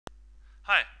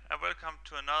Hi, and welcome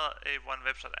to another A1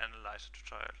 Website Analyzer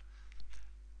tutorial.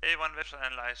 A1 Website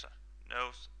Analyzer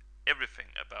knows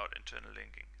everything about internal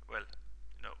linking. Well,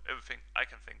 everything I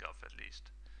can think of at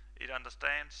least. It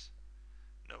understands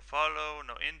no follow,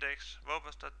 no index,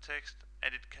 robots.txt,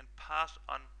 and it can pass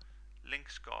on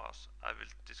link scores. I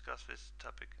will discuss this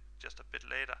topic just a bit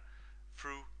later.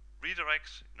 Through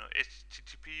redirects,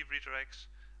 HTTP redirects,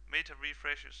 meta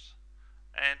refreshes,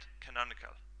 and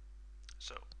canonical.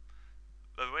 So,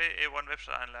 the way A1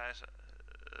 Website Analyzer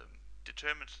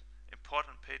determines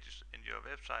important pages in your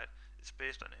website is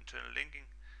based on internal linking,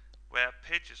 where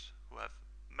pages who have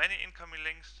many incoming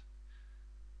links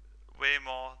weigh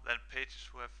more than pages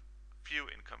who have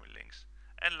few incoming links.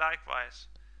 And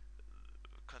likewise,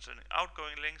 concerning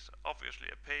outgoing links, obviously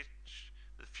a page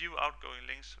with few outgoing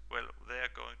links, well, they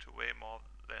are going to weigh more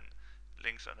than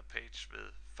links on a page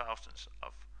with thousands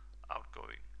of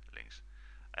outgoing links.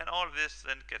 And all this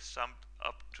then gets summed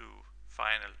up to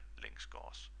final link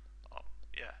scores, or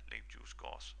link juice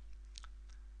scores.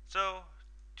 So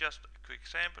just a quick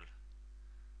sample.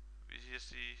 We here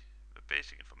see the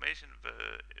basic information,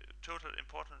 the total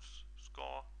importance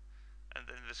score, and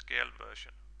then the scale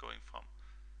version going from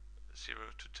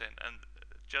 0 to 10. And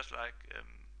just like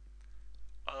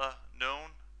other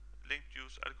known link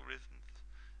juice algorithms,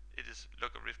 it is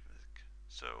logarithmic.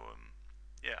 So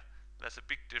there's a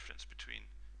big difference between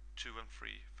 2 and 3,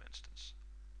 for instance.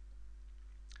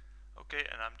 Okay,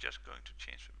 and I'm just going to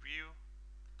change the view.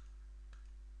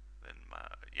 Then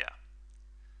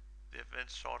the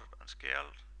events sorted on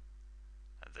scaled,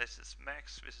 and this is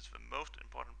max. This is the most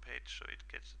important page, so it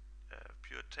gets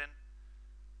pure 10.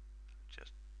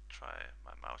 Just try.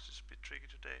 My mouse is a bit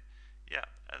tricky today. Yeah,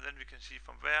 and then we can see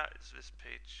from where is this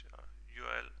page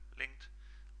URL linked.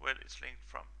 Well, it's linked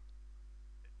from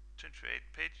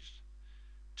 28 pages.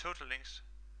 Total links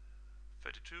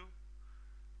 32,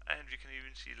 and we can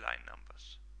even see line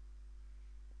numbers.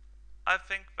 I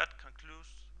think that concludes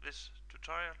this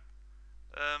tutorial.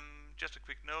 Just a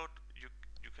quick note, you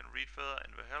can read further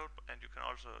in the help, and you can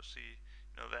also see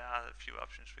there are a few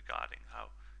options regarding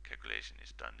how calculation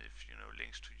is done. If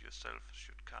links to yourself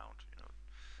should count,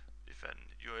 if an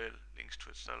URL links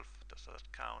to itself, does that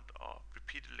count, or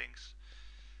repeated links,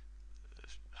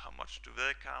 how much do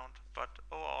they count? But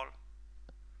overall,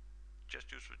 just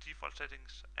use the default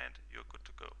settings and you're good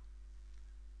to go.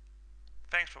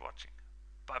 Thanks for watching.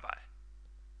 Bye bye.